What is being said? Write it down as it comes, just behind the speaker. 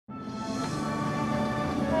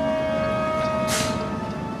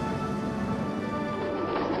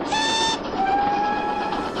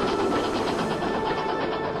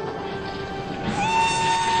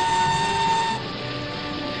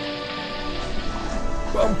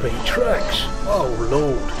Bumpy tracks. Oh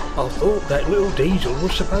Lord, I thought that little diesel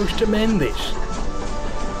was supposed to mend this.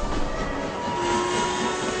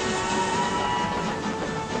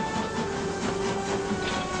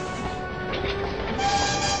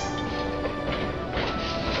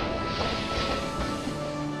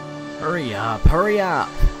 Hurry up, hurry up!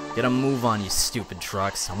 Get a move on, you stupid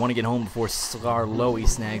trucks. I want to get home before Scar Loey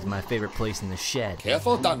snags my favorite place in the shed.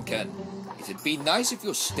 Careful, Duncan. It'd be nice if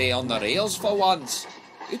you stay on the rails for once.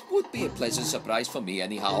 It would be a pleasant surprise for me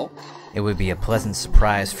anyhow. It would be a pleasant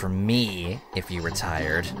surprise for me if you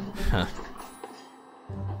retired.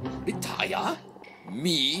 Retire?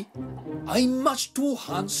 Me? I'm much too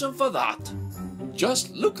handsome for that.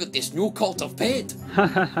 Just look at this new coat of paint. Ha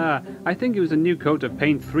ha ha, I think it was a new coat of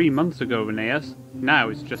paint 3 months ago, Aeneas. Now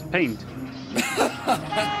it's just paint.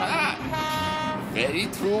 Very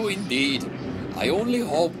true indeed. I only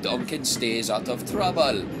hope Duncan stays out of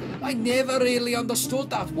trouble. I never really understood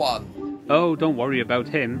that one. Oh, don't worry about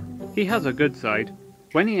him. He has a good side.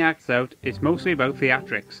 When he acts out, it's mostly about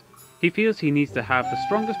theatrics. He feels he needs to have the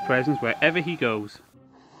strongest presence wherever he goes.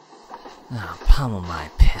 Ah, pummel my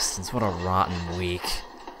pistons, what a rotten week.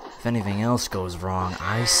 If anything else goes wrong,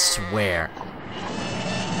 I swear.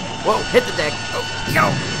 Whoa, hit the deck! Oh, yo!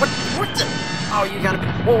 What the? Oh, you gotta be...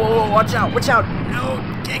 Whoa, watch out, watch out! No,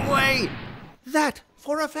 gangway! That,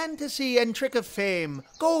 for a fantasy and trick of fame,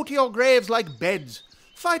 go to your graves like beds.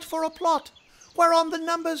 Fight for a plot, whereon the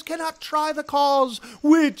numbers cannot try the cause,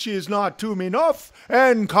 which is not tomb enough,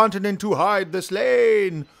 and continent to hide the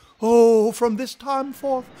slain. Oh, from this time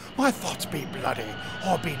forth, my thoughts be bloody,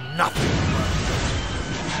 or be nothing.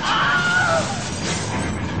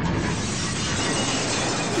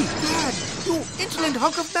 Egad, you insolent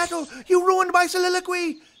hunk of metal, you ruined my soliloquy,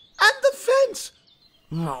 and the fence.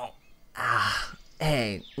 No.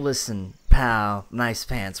 Hey, listen, pal, nice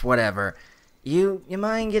pants, whatever. You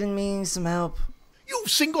mind getting me some help?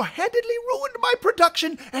 You've single-handedly ruined my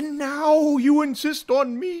production, and now you insist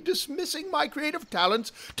on me dismissing my creative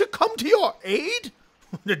talents to come to your aid?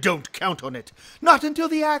 Don't count on it. Not until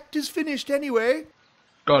the act is finished, anyway.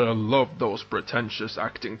 Gotta love those pretentious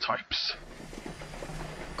acting types.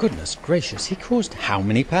 Goodness gracious, he caused how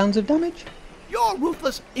many pounds of damage? Your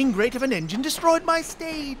ruthless ingrate of an engine destroyed my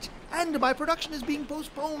stage, and my production is being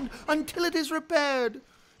postponed until it is repaired.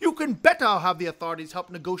 You can bet I'll have the authorities help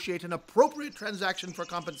negotiate an appropriate transaction for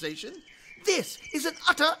compensation. This is an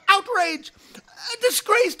utter outrage! A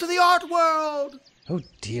disgrace to the art world! Oh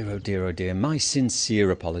dear, oh dear, oh dear. My sincere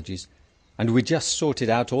apologies. And we just sorted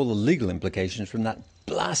out all the legal implications from that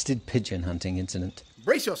blasted pigeon hunting incident.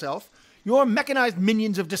 Brace yourself. Your mechanized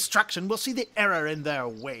minions of destruction will see the error in their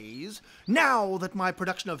ways, now that my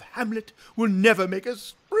production of Hamlet will never make a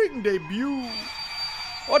spring debut.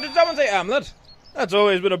 What did someone say, Hamlet? That's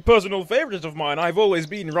always been a personal favourite of mine. I've always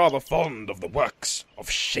been rather fond of the works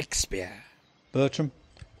of Shakespeare. Bertram,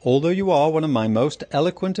 although you are one of my most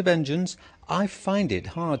eloquent of engines, I find it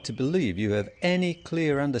hard to believe you have any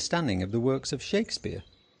clear understanding of the works of Shakespeare.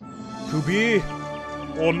 To be,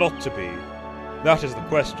 or not to be? That is the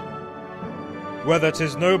question. Whether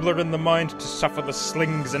 'tis nobler in the mind to suffer the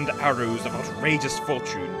slings and arrows of outrageous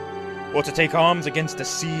fortune, or to take arms against a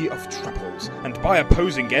sea of troubles, and by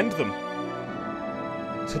opposing end them.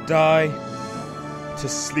 To die, to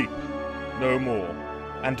sleep, no more,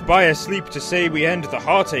 and by a sleep to say we end the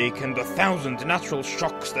heartache and the 1,000 natural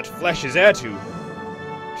shocks that flesh is heir to.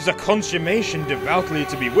 'Tis a consummation devoutly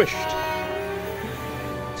to be wished.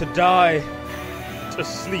 To die, to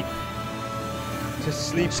sleep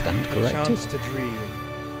Stand and corrected. chance to dream.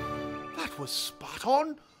 That was spot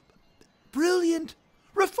on. Brilliant.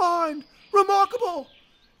 Refined. Remarkable.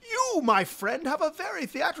 You, my friend, have a very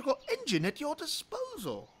theatrical engine at your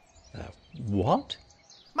disposal. What?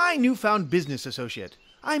 My newfound business associate.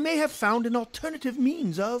 I may have found an alternative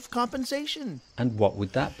means of compensation. And what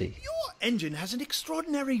would that be? Your engine has an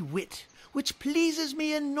extraordinary wit, which pleases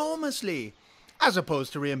me enormously. As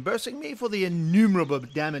opposed to reimbursing me for the innumerable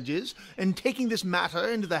damages and taking this matter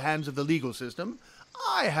into the hands of the legal system,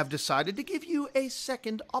 I have decided to give you a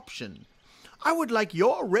second option. I would like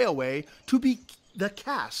your railway to be the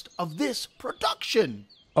cast of this production.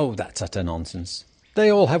 Oh, that's utter nonsense. They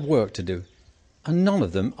all have work to do, and none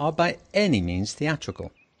of them are by any means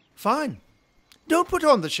theatrical. Fine. Don't put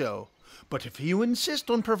on the show. But if you insist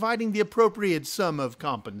on providing the appropriate sum of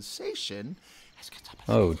compensation...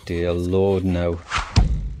 Oh dear Lord, no.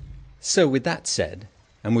 So with that said,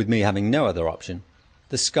 and with me having no other option,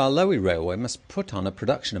 the Skarloey Railway must put on a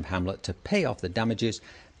production of Hamlet to pay off the damages,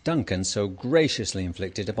 Duncan so graciously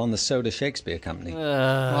inflicted upon the Sodor Shakespeare Company. You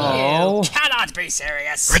cannot be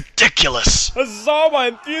serious. Ridiculous! Huzzah, my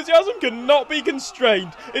enthusiasm cannot be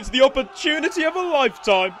constrained. It's the opportunity of a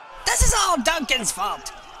lifetime. This is all Duncan's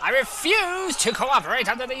fault. I refuse to cooperate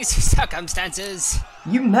under these circumstances.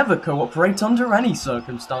 You never cooperate under any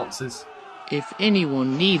circumstances. If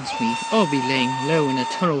anyone needs me, I'll be laying low in a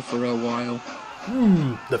tunnel for a while.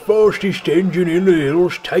 The fastest engine in the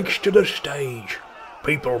hills takes to the stage.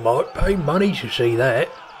 People might pay money to see that.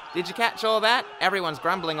 Did you catch all that? Everyone's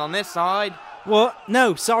grumbling on this side. What?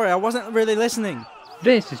 No, sorry, I wasn't really listening.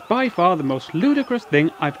 This is by far the most ludicrous thing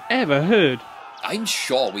I've ever heard. I'm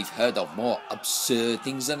sure we've heard of more absurd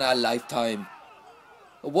things in our lifetime.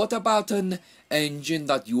 What about an engine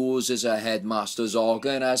that uses a headmaster's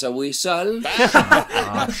organ as a whistle? Shut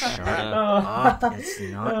up. It's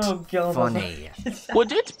not funny.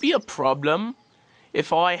 Would it be a problem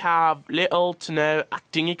if I have little to no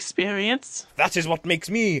acting experience? That is what makes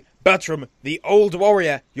me, Bertram, the old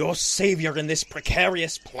warrior, your saviour in this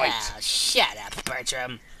precarious plight. Oh, shut up,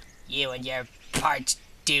 Bertram. You and your part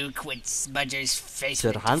Duke with Smudger's face.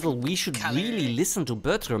 Sir Handel, we should really listen to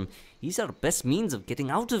Bertram. He's our best means of getting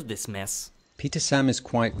out of this mess. Peter Sam is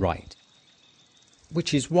quite right.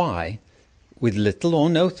 Which is why, with little or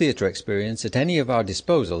no theatre experience at any of our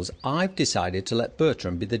disposals, I've decided to let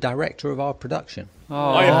Bertram be the director of our production.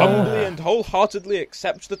 I humbly and wholeheartedly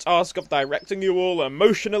accept the task of directing you all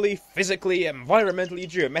emotionally, physically, environmentally,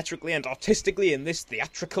 geometrically and artistically in this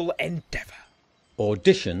theatrical endeavour.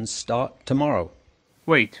 Auditions start tomorrow.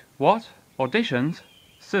 Wait, what? Auditions?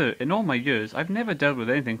 Sir, in all my years, I've never dealt with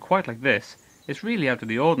anything quite like this. It's really out of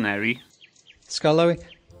the ordinary. Sculloy,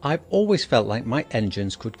 I've always felt like my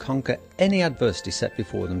engines could conquer any adversity set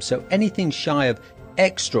before them, so anything shy of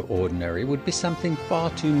extraordinary would be something far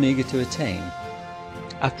too meagre to attain.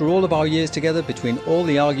 After all of our years together, between all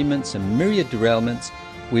the arguments and myriad derailments,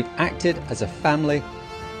 we've acted as a family,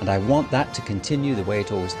 and I want that to continue the way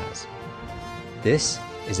it always has. This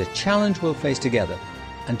is a challenge we'll face together,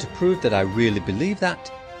 and to prove that I really believe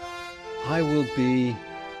that, I will be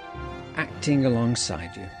acting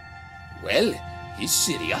alongside you. Well, he's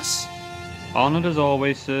serious. Honoured as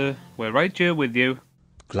always, sir. We're right here with you.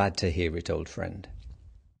 Glad to hear it, old friend.